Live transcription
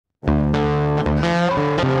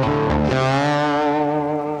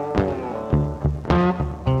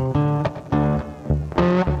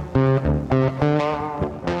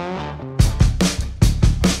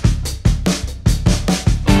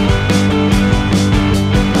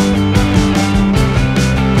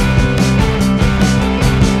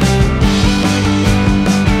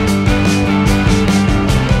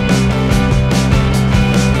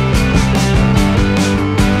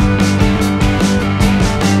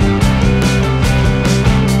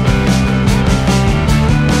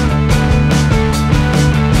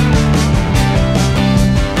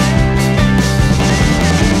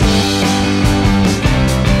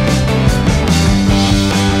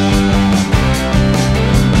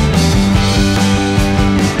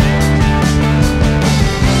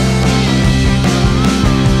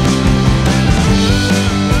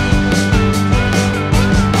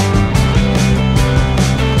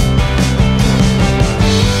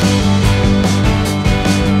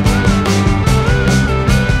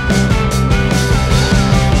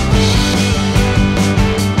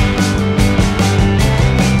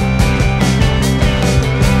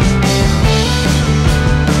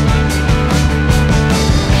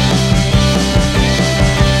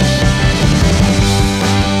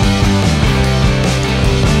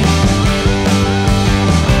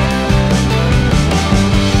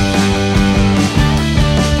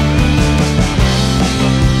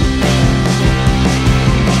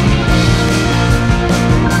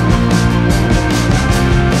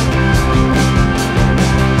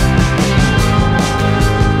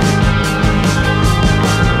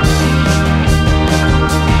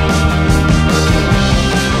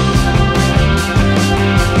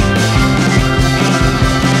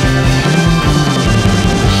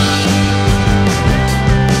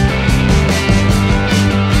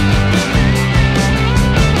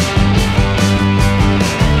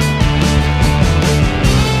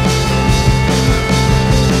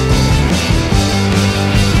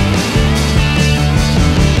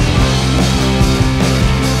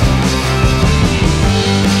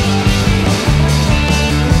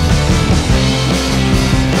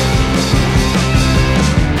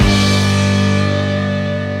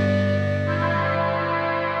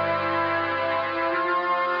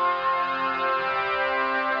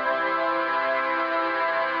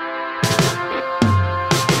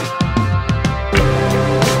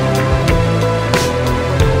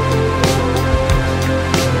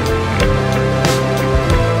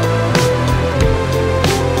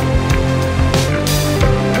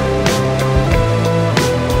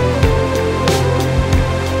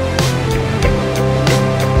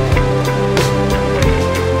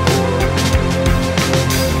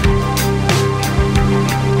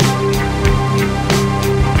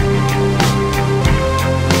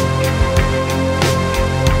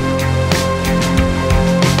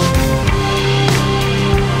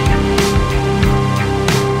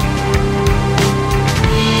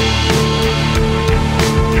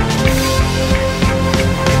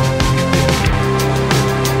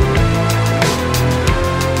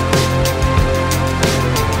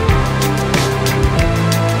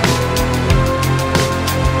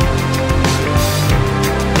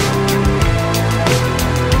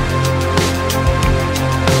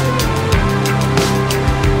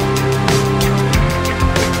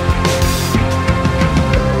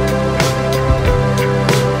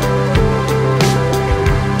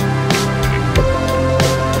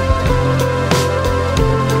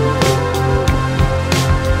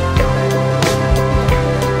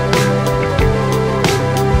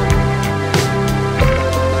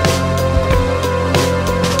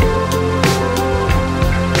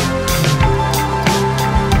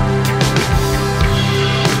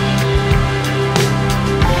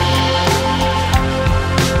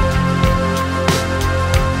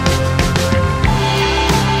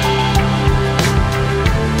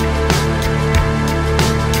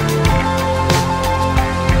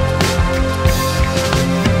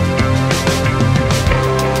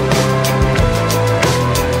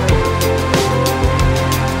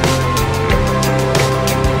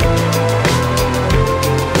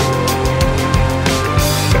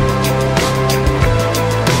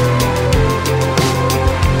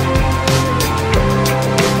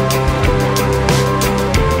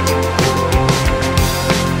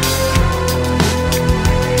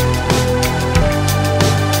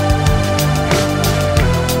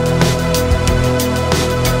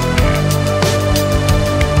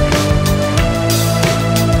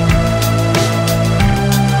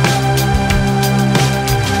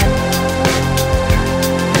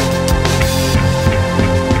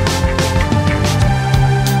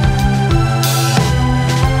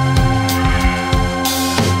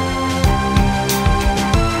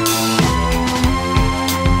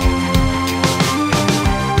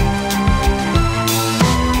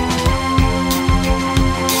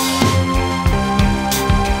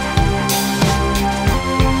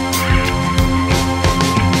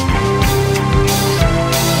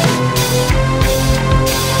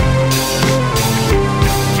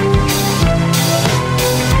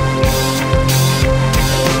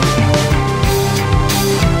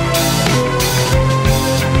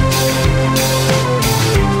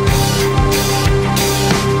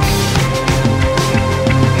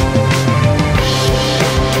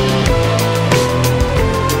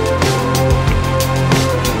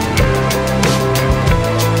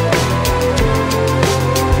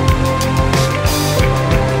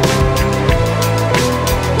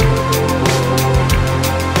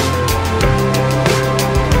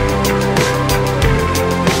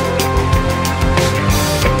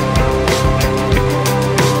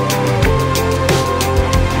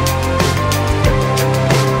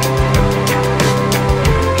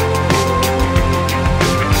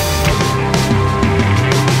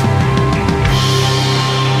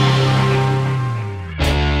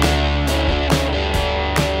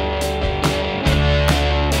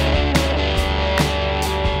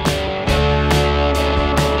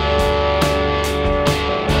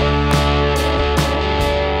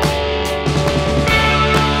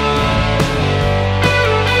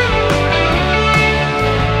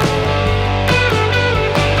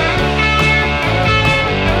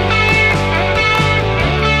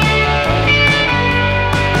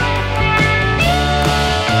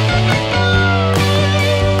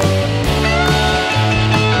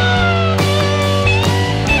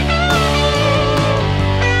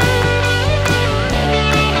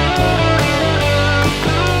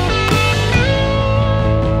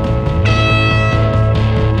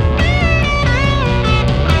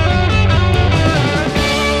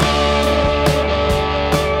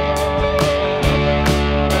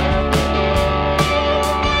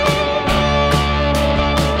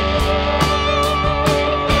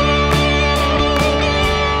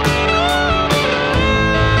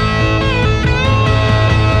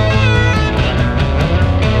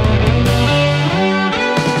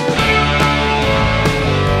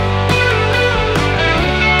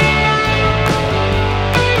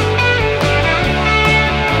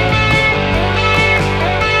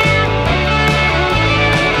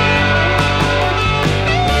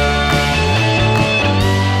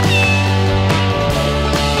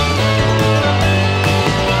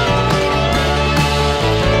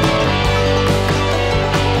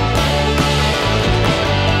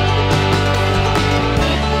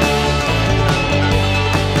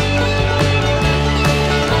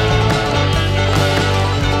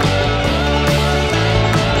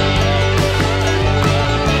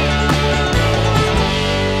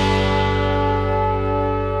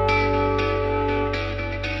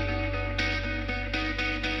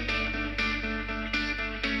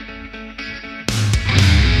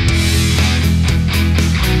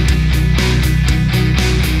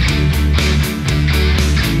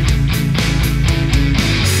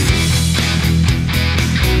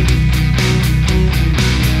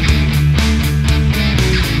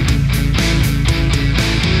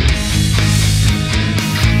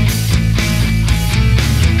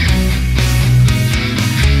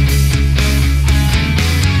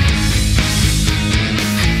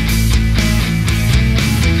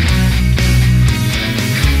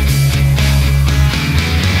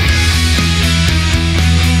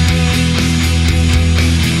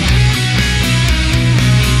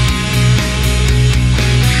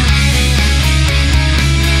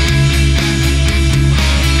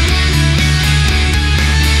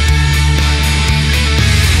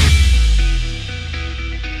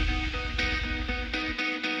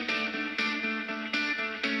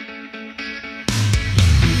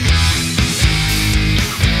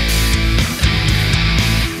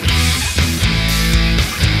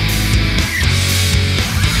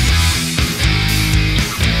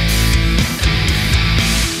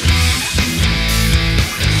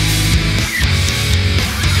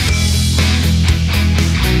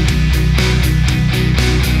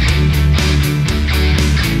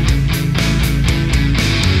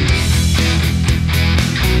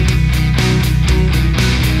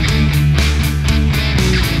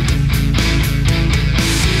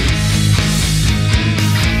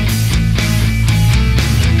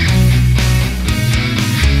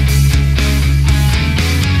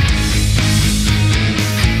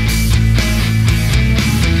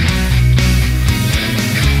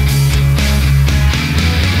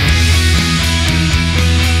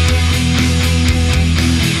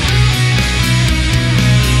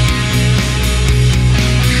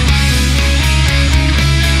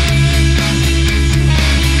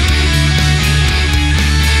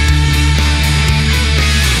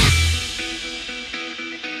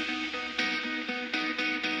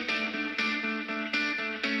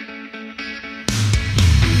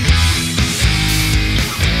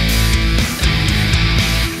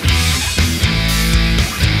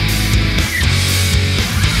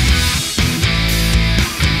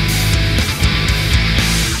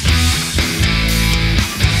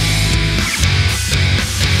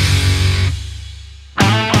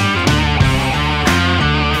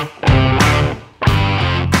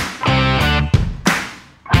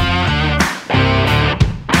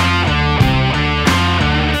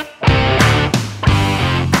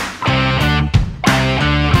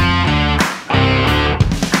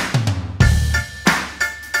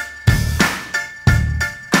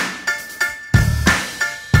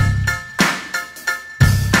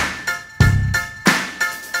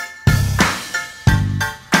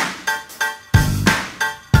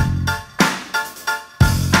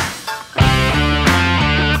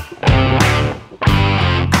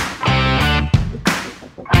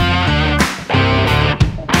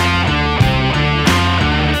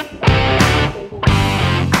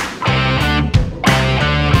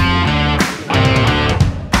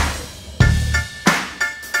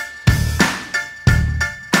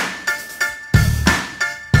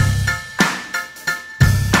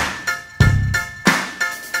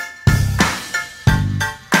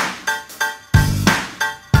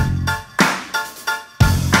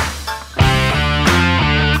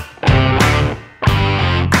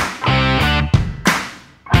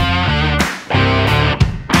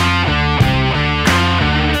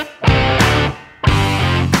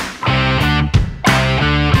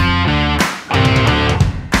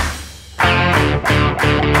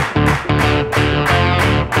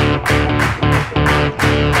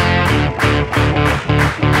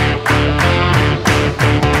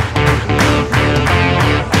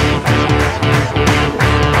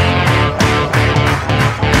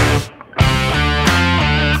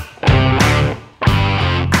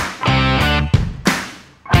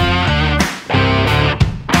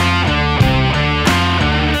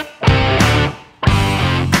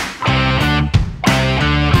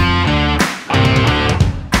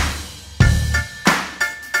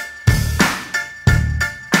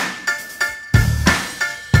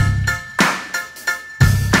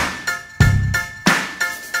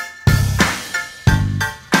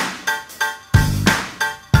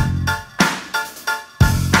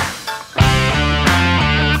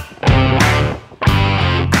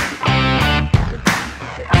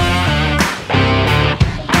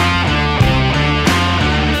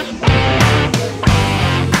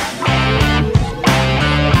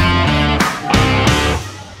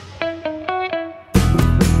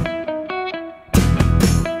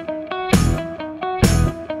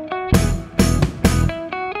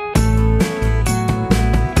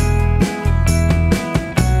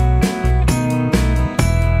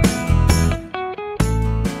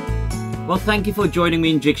thank you for joining me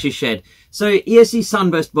in Jigsaw Shed. So here's the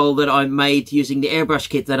sunburst bowl that I made using the airbrush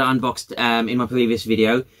kit that I unboxed in my previous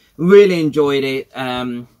video. Really enjoyed it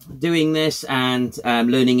doing this and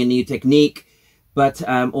learning a new technique, but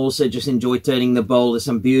also just enjoyed turning the bowl. There's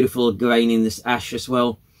some beautiful grain in this ash as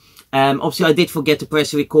well. Obviously I did forget to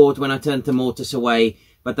press record when I turned the mortise away,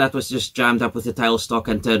 but that was just jammed up with the tailstock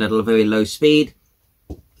and turned at a very low speed.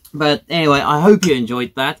 But anyway, I hope you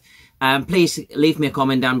enjoyed that. Please leave me a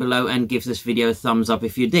comment down below and give this video a thumbs up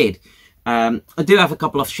if you did. I do have a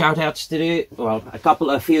couple of shout outs to do. Well,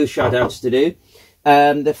 a few shout outs to do.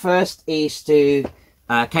 The first is to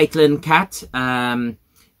Caitlin Cat.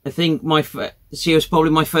 I think she was probably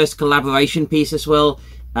my first collaboration piece as well.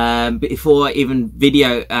 Before I even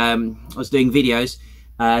was doing videos,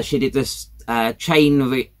 she did this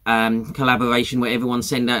chain collaboration where everyone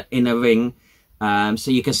sent out in a ring. So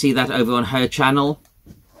you can see that over on her channel.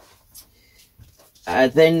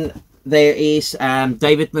 Then there is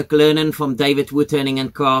David McLernan from David Woodturning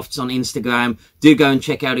and Crafts on Instagram. Do go and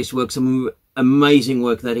check out his work. Some amazing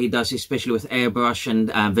work that he does, especially with airbrush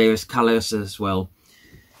and various colors as well.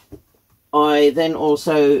 I then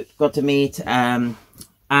also got to meet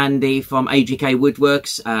Andy from AGK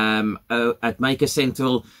Woodworks at Maker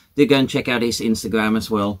Central. Do go and check out his Instagram as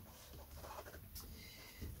well.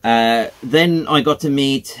 Then I got to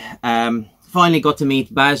meet, finally got to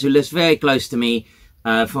meet Baz, who lives very close to me,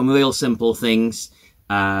 from Real Simple Things.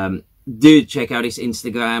 Do check out his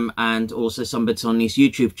Instagram and also some bits on his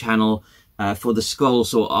YouTube channel for the scroll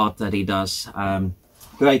saw art that he does.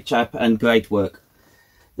 Great chap and great work.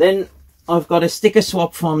 Then I've got a sticker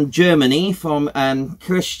swap from Germany, from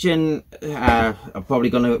Christian, I'm probably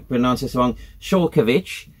going to pronounce this wrong,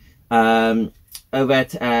 Shorkovich, over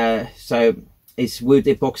at, so it's wood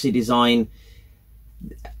epoxy design.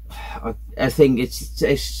 I think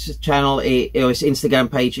its channel, or its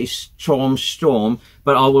Instagram page is Storm,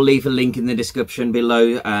 but I will leave a link in the description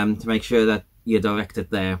below to make sure that you're directed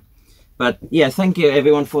there. But yeah, thank you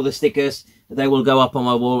everyone for the stickers. They will go up on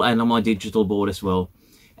my wall and on my digital board as well.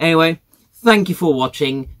 Anyway, thank you for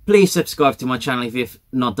watching. Please subscribe to my channel if you've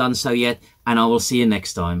not done so yet, and I will see you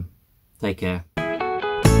next time. Take care.